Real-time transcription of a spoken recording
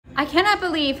I cannot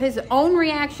believe his own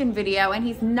reaction video, and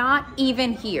he's not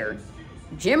even here.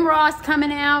 Jim Ross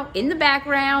coming out in the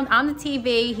background on the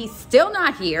TV. He's still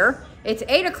not here. It's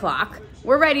 8 o'clock.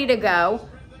 We're ready to go.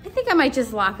 I think I might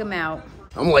just lock him out.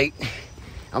 I'm late.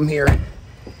 I'm here.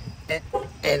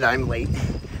 And I'm late.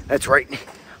 That's right.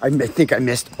 I think I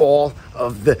missed all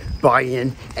of the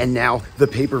buy-in, and now the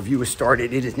pay-per-view has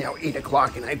started. It is now 8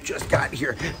 o'clock, and I've just got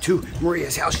here to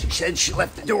Maria's house. She said she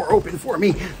left the door open for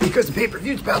me because the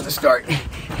pay-per-view is about to start.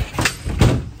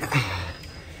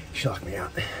 She locked me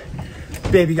out.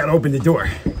 Baby, gotta open the door.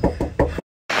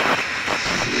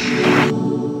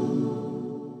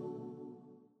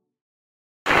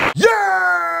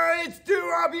 Yeah, it's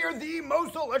Duhop here, the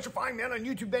most electrifying man on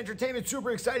YouTube entertainment.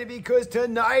 Super excited because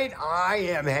tonight I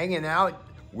am hanging out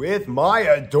with my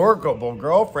adorable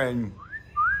girlfriend.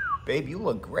 Babe, you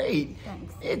look great.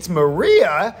 Thanks. It's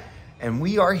Maria, and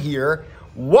we are here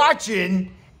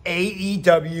watching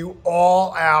AEW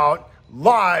All Out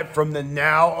live from the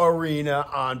Now Arena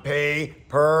on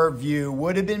pay-per-view.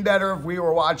 Would have been better if we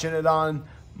were watching it on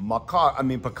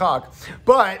Peacock,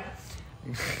 but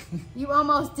You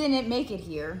almost didn't make it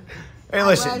here. Hey,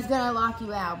 listen. I was gonna lock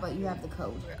you out, but you have the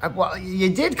code. Well, you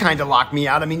did kind of lock me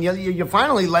out. I mean, you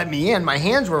finally let me in. My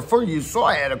hands were full. You saw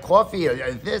I had a coffee,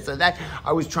 this or that.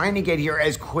 I was trying to get here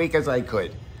as quick as I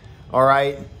could. All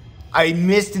right? I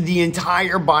missed the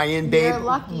entire buy-in, babe. You're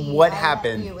lucky. What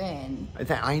happened? Let you in.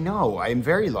 I know. I am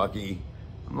very lucky.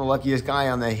 I'm the luckiest guy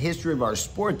on the history of our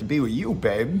sport to be with you,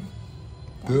 babe.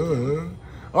 Duh.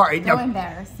 All right, Don't now,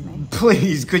 embarrass me.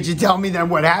 please, could you tell me then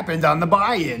what happened on the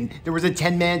buy-in? There was a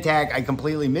 10-man tag. I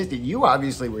completely missed it. You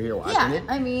obviously were here watching it.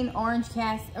 I mean, Orange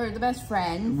Cast, or The Best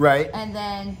Friend. Right. And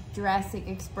then Jurassic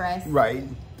Express. Right.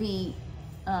 Beat,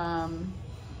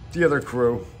 The other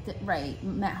crew. right,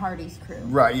 Matt Hardy's crew.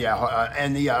 Right, yeah.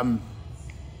 And the,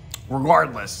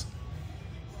 regardless,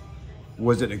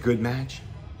 was it a good match?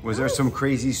 Was there some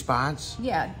crazy spots?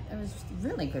 Yeah, it was a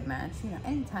really good match. You know,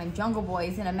 anytime Jungle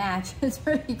Boy's in a match, it's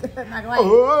pretty good. I'm not gonna lie.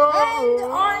 Oh.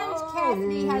 And Orange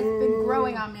Cassidy has been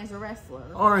growing on me as a wrestler.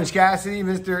 Orange Cassidy,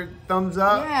 Mr. Thumbs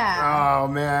Up? Yeah. Oh,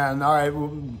 man. All right.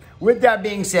 Well, with that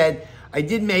being said, I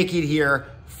did make it here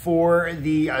for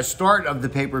the start of the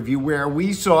pay-per-view where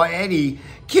we saw Eddie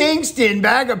Kingston,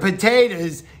 bag of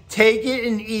potatoes, take it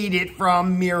and eat it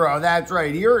from Miro. That's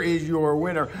right. Here is your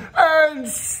winner and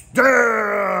still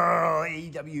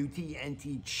AEW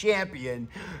TNT champion,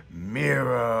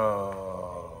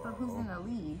 Miro. But who's in the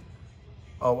lead?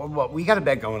 Oh, well, we got a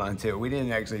bet going on too. We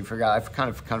didn't actually forget. I kind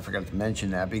of forgot to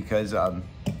mention that because I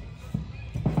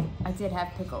did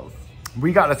have pickles.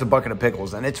 we got us a bucket of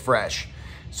pickles and it's fresh.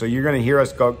 So you're gonna hear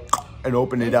us go and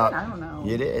open it up. I don't know.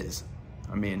 It is.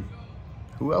 I mean,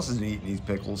 who else is eating these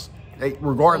pickles? Hey,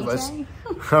 regardless.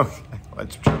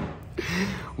 That's true.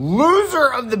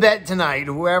 Loser of the bet tonight,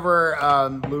 whoever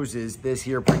loses this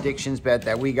here predictions bet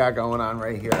that we got going on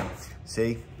right here.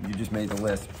 See, you just made the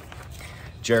list.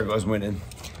 Jericho's winning.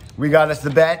 We got us the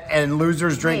bet, and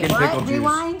losers drinking pickle juice.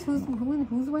 Rewind.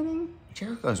 Who's winning?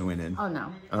 Jericho's winning. Oh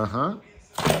no.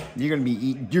 You're gonna be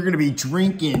eating. You're gonna be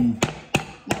drinking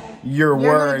your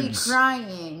words. You're gonna be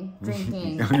crying,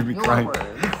 drinking I'm gonna be your crying. words.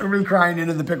 I'm gonna be crying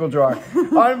into the pickle jar.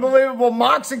 Unbelievable.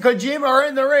 Mox and Kojima are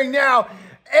in the ring now.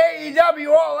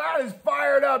 AEW All Out is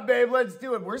fired up, babe. Let's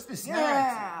do it. Where's the snacks?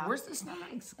 Yeah. Where's the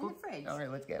snacks? In the fridge. All right,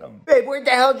 let's get them. Babe, where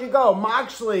the hell did you go?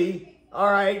 Moxley.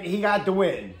 All right, he got the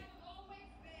win.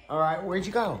 All right, where'd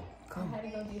you go? I had to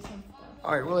go do some stuff.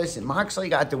 All right, well, listen, Moxley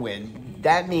got the win.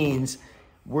 That means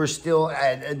we're still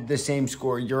at the same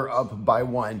score. You're up by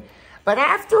 1. But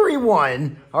after he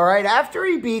won, all right, after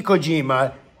he beat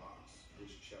Kojima,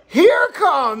 here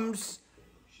comes,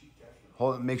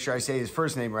 hold on, make sure I say his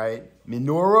first name right,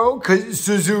 Minoru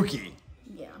Suzuki.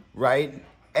 Yeah. Right?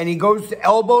 And he goes to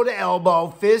elbow,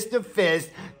 fist to fist,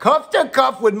 cuff to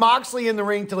cuff with Moxley in the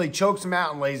ring till he chokes him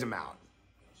out and lays him out.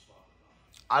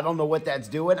 I don't know what that's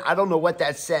doing. I don't know what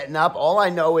that's setting up. All I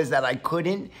know is that I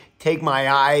couldn't take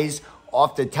my eyes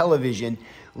off the television.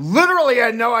 Literally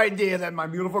had no idea that my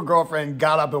beautiful girlfriend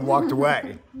got up and walked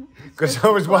away. Because I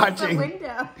was watching.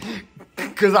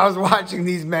 Because I was watching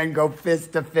these men go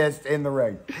fist to fist in the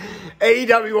ring.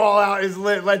 AEW All Out is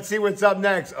lit. Let's see what's up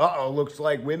next. Uh-oh, looks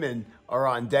like women are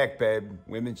on deck, babe.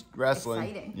 Women's wrestling.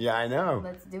 Exciting. Yeah, I know.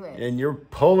 Let's do it. And you're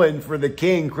pulling for the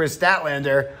king, Chris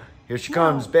Statlander. Here she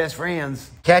comes, best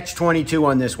friends. Catch 22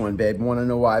 on this one, babe. Want to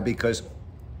know why? Because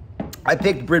I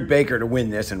picked Britt Baker to win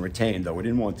this and retain, though we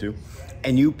didn't want to.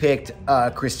 And you picked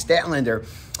Chris Statlander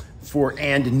for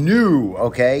and new,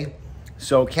 okay?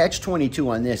 So catch 22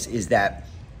 on this is that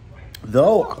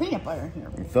though peanut butter here.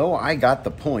 Though I got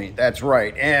the point, that's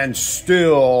right, and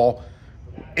still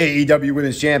AEW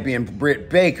Women's Champion Britt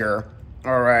Baker.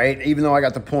 All right, even though I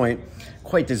got the point,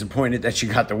 quite disappointed that she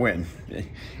got the win.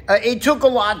 It took a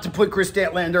lot to put Chris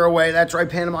Statlander away. That's right,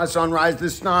 Panama Sunrise, the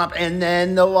stomp, and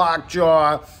then the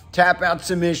lockjaw, tap out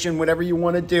submission, whatever you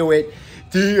want to do it.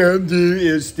 DMD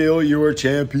is still your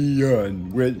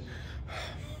champion.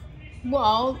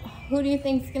 Well, who do you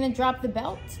think's going to drop the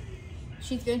belt?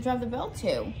 She's going to drop the belt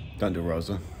to. Thunder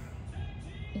Rosa.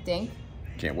 You think?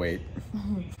 Can't wait.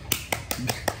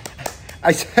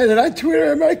 I said it on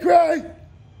Twitter, I might cry.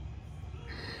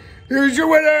 Here's your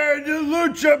winner, the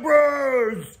Lucha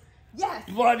Bros. Yes.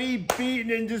 Bloody,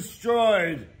 beaten, and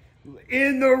destroyed.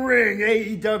 In the ring,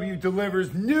 AEW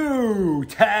delivers new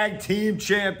tag team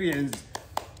champions.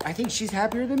 I think she's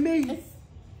happier than me.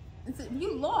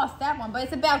 You lost that one, but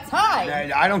it's about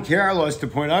time. I don't care. I lost the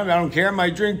point. I don't care. I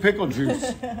might drink pickle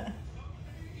juice.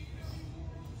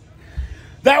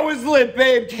 That was lit,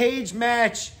 babe. Cage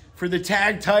match for the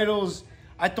tag titles.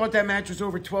 I thought that match was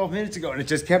over 12 minutes ago, and it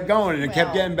just kept going, and it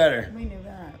kept getting better. We knew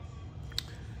that.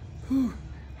 Whew.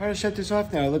 How do I shut this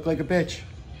off now? I look like a bitch.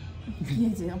 You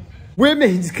do.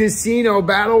 Women's Casino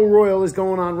Battle Royal is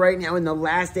going on right now, and the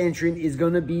last entrant is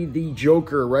going to be the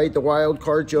Joker, right? The wild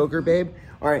card Joker, babe.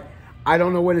 All right. I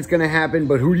don't know when it's going to happen,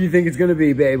 but who do you think it's going to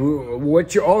be, babe?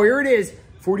 Oh, here it is.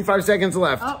 45 seconds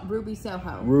left. Oh, Ruby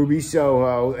Soho. Ruby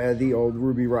Soho, the old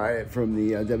Ruby Riot from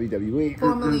the WWE.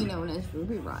 Formerly known as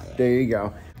Ruby Riot. There you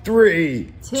go.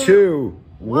 3, 2,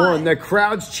 1. The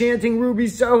crowd's chanting Ruby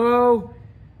Soho.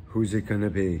 Who's it going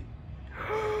to be?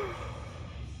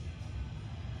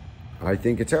 I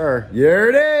think it's her. Here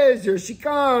it is. Here she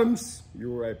comes.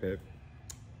 You were right, babe.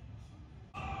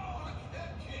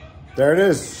 There it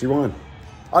is. She won.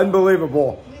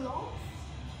 Unbelievable.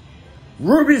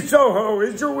 Ruby Soho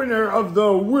is your winner of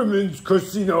the Women's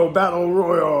Casino Battle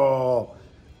Royal.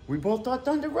 We both thought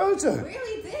Thunder Rosa.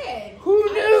 Really did.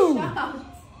 Who knew?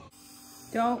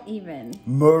 Don't even.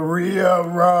 Maria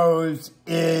Rose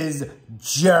is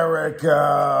Jericho.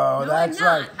 No, that's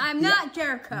right. right. I'm not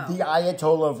Jericho. The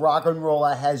Ayatollah of Rock and Roll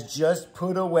has just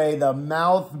put away the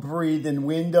mouth-breathing,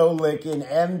 window-licking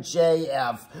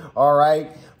MJF. All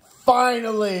right?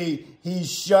 Finally, he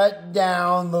shut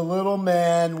down the little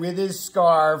man with his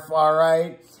scarf, all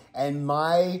right? And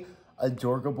my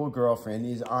adorable girlfriend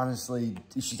is honestly,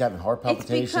 she's having heart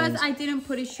palpitations. It's because I didn't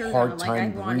put his shirt on like I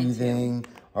wanted breathing. to.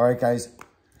 All right, guys,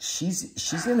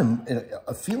 she's in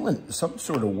a feeling some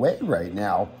sort of way right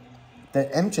now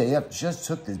that MJF just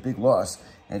took this big loss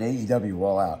at AEW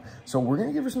All Out. So we're going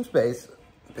to give her some space.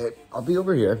 I'll be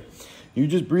over here. You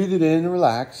just breathe it in and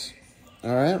relax,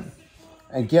 all right?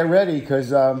 And get ready,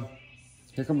 because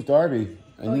here comes Darby.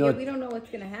 And we don't know what's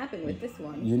going to happen with this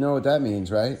one. You know what that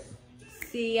means, right?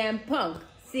 CM Punk,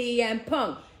 CM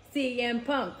Punk, CM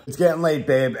Punk. It's getting late,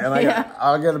 babe. And I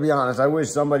got to be honest, I wish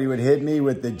somebody would hit me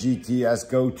with the GTS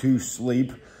Go To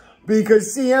Sleep.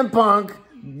 Because CM Punk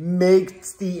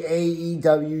makes the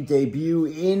AEW debut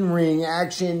in ring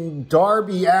action.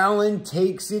 Darby Allin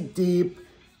takes it deep.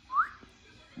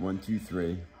 1, 2,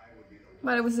 3.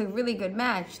 But it was a really good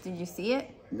match. Did you see it?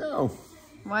 No.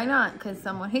 Why not? Because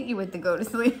someone hit you with the go to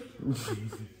sleep.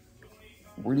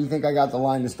 Where do you think I got the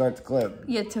line to start the clip?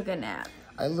 You took a nap.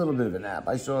 A little bit of a nap.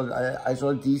 I saw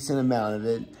a decent amount of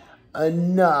it.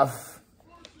 Enough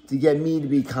to get me to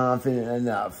be confident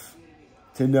enough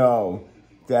to know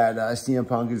that CM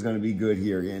Punk is going to be good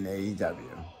here in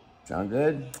AEW. Sound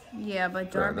good? Yeah,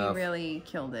 but Darby really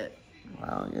killed it.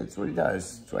 Well, that's what he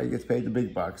does. That's why he gets paid the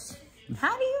big bucks.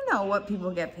 How do you know what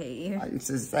people get paid? It's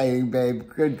just saying, babe.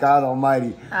 Good God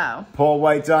almighty. Oh. Paul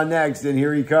White's on next, and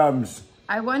here he comes.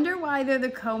 I wonder why they're the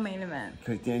co-main event.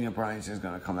 Because Daniel Bryan's is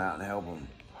going to come out and help him.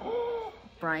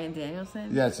 Bryan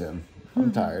Danielson? That's him.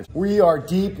 I'm tired. We are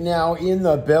deep now in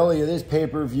the belly of this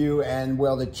pay-per-view, and,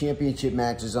 well, the championship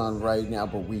match is on right now,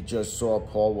 but we just saw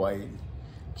Paul White,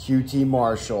 QT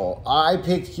Marshall. I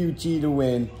picked QT to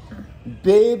win.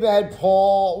 Babe had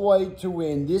Paul White to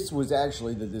win. This was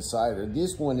actually the decider.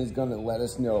 This one is going to let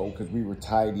us know, because we were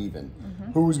tied even,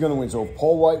 who was going to win. So if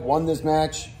Paul White won this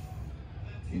match,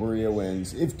 Maria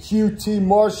wins. If QT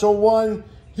Marshall won,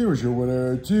 here's your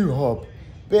winner, Duhop.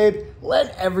 Babe,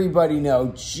 let everybody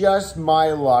know just my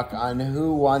luck on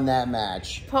who won that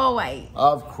match. Paul White.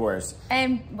 Of course.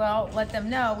 And, well, let them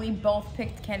know we both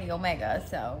picked Kenny Omega,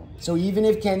 so. So even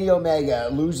if Kenny Omega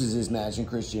loses his match and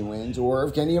Christian wins, or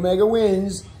if Kenny Omega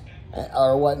wins,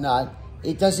 or whatnot,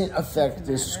 it doesn't affect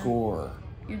the score.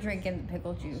 You're drinking the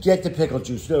pickle juice. Get the pickle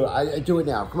juice. No, I do it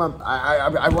now. Come on.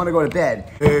 I want to go to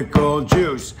bed. Pickle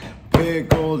juice.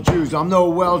 Pickle juice. I'm no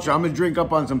Welch. I'm going to drink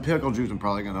up on some pickle juice. I'm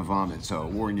probably going to vomit, so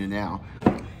warn you now.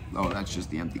 Oh, that's just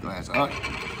the empty glass.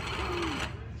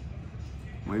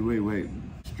 Wait.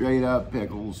 Straight up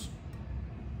pickles.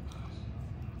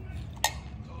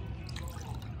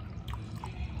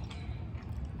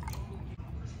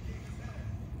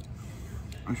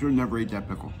 I should have never ate that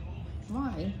pickle.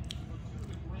 Why?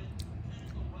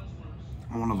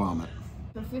 I want to vomit.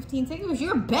 For 15 seconds? It was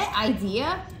your bet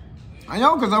idea. I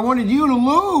know, because I wanted you to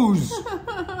lose.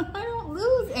 I don't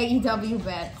lose AEW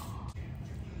bets.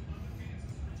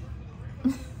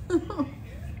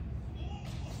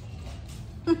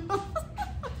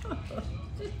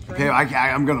 Okay,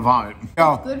 I'm going to vomit.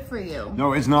 It's good for you.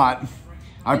 No, it's not.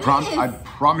 I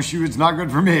promise you it's not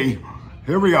good for me.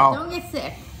 Here we go. Don't get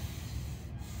sick.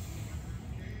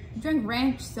 Drink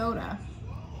ranch soda.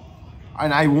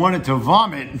 And I wanted to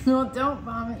vomit. No, don't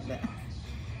vomit that.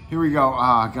 Here we go.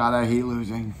 Ah, God, I hate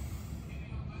losing.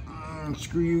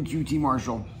 Screw you, QT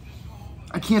Marshall.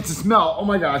 I can't smell. Oh,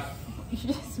 my God.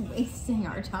 You're just wasting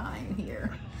our time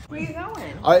here. Where are you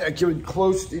going? I get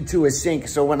close to a sink,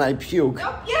 so when I puke...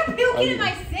 Oh, you're puking in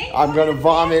my sink? I'm going to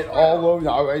vomit all over,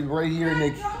 right here in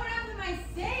the... My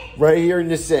sink. Right here in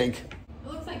the sink.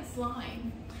 It looks like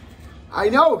slime. I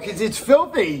know, because it's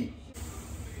filthy.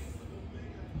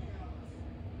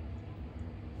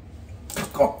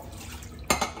 Oh.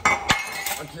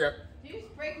 I can't. Did you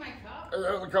just break my cup?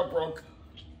 The cup broke.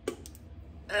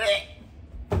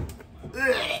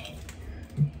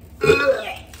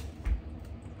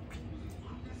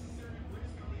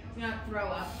 Do not throw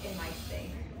up in my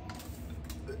sink.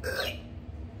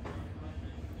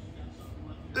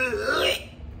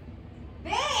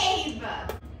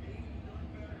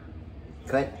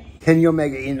 Babe! Kenny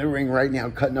Omega in the ring right now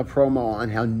cutting a promo on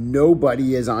how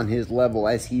nobody is on his level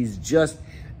as he's just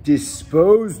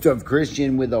disposed of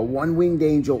Christian with a one-winged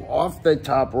angel off the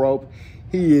top rope.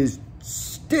 He is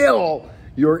still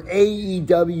your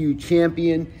AEW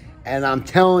champion. And I'm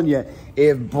telling you,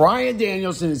 if Bryan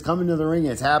Danielson is coming to the ring,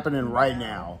 it's happening right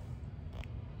now.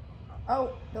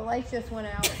 Oh, the lights just went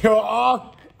out.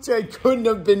 Oh, they couldn't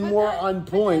have been more on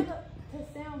point.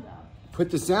 Put the sound up. Put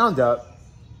the sound up.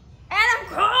 Adam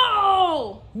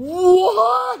Cole!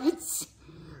 What?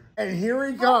 And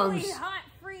here he comes. Holy hot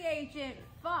free agent.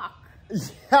 Fuck.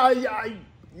 Yeah,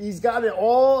 he's got an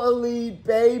All Elite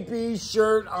baby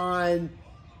shirt on.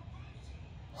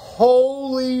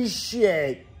 Holy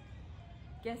shit.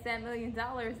 Guess that $1 million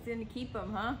didn't keep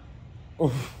him, huh?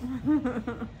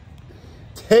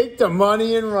 Take the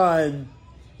money and run.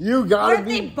 You gotta Where'd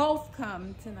be... they both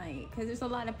come tonight? Because there's a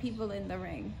lot of people in the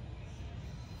ring.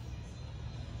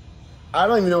 I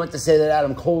don't even know what to say that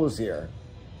Adam Cole is here.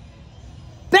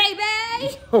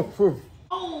 Baby!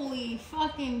 Holy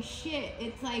fucking shit.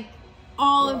 It's like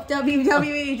all of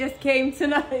WWE just came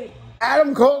tonight.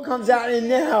 Adam Cole comes out in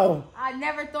now. I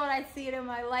never thought I'd see it in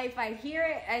my life. I hear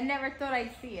it. I never thought I'd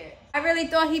see it. I really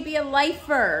thought he'd be a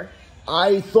lifer.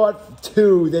 I thought,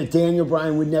 too, that Daniel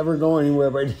Bryan would never go anywhere,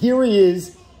 but here he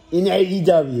is in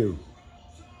AEW.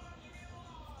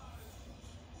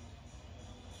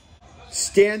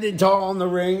 Standing tall in the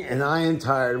ring, and I am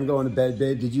tired. I'm going to bed,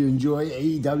 babe. Did you enjoy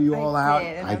AEW All Out?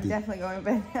 I did. I'm definitely going to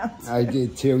bed now, too. I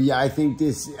did, too. Yeah, I think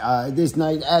this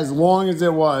night, as long as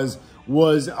it was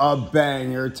a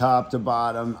banger top to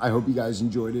bottom. I hope you guys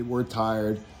enjoyed it. We're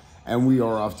tired, and we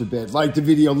are off to bed. Like the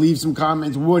video, leave some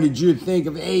comments. What did you think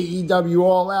of AEW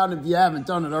All Out? If you haven't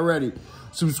done it already,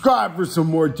 subscribe for some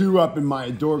more Duhop and my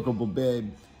adorable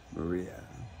babe, Maria.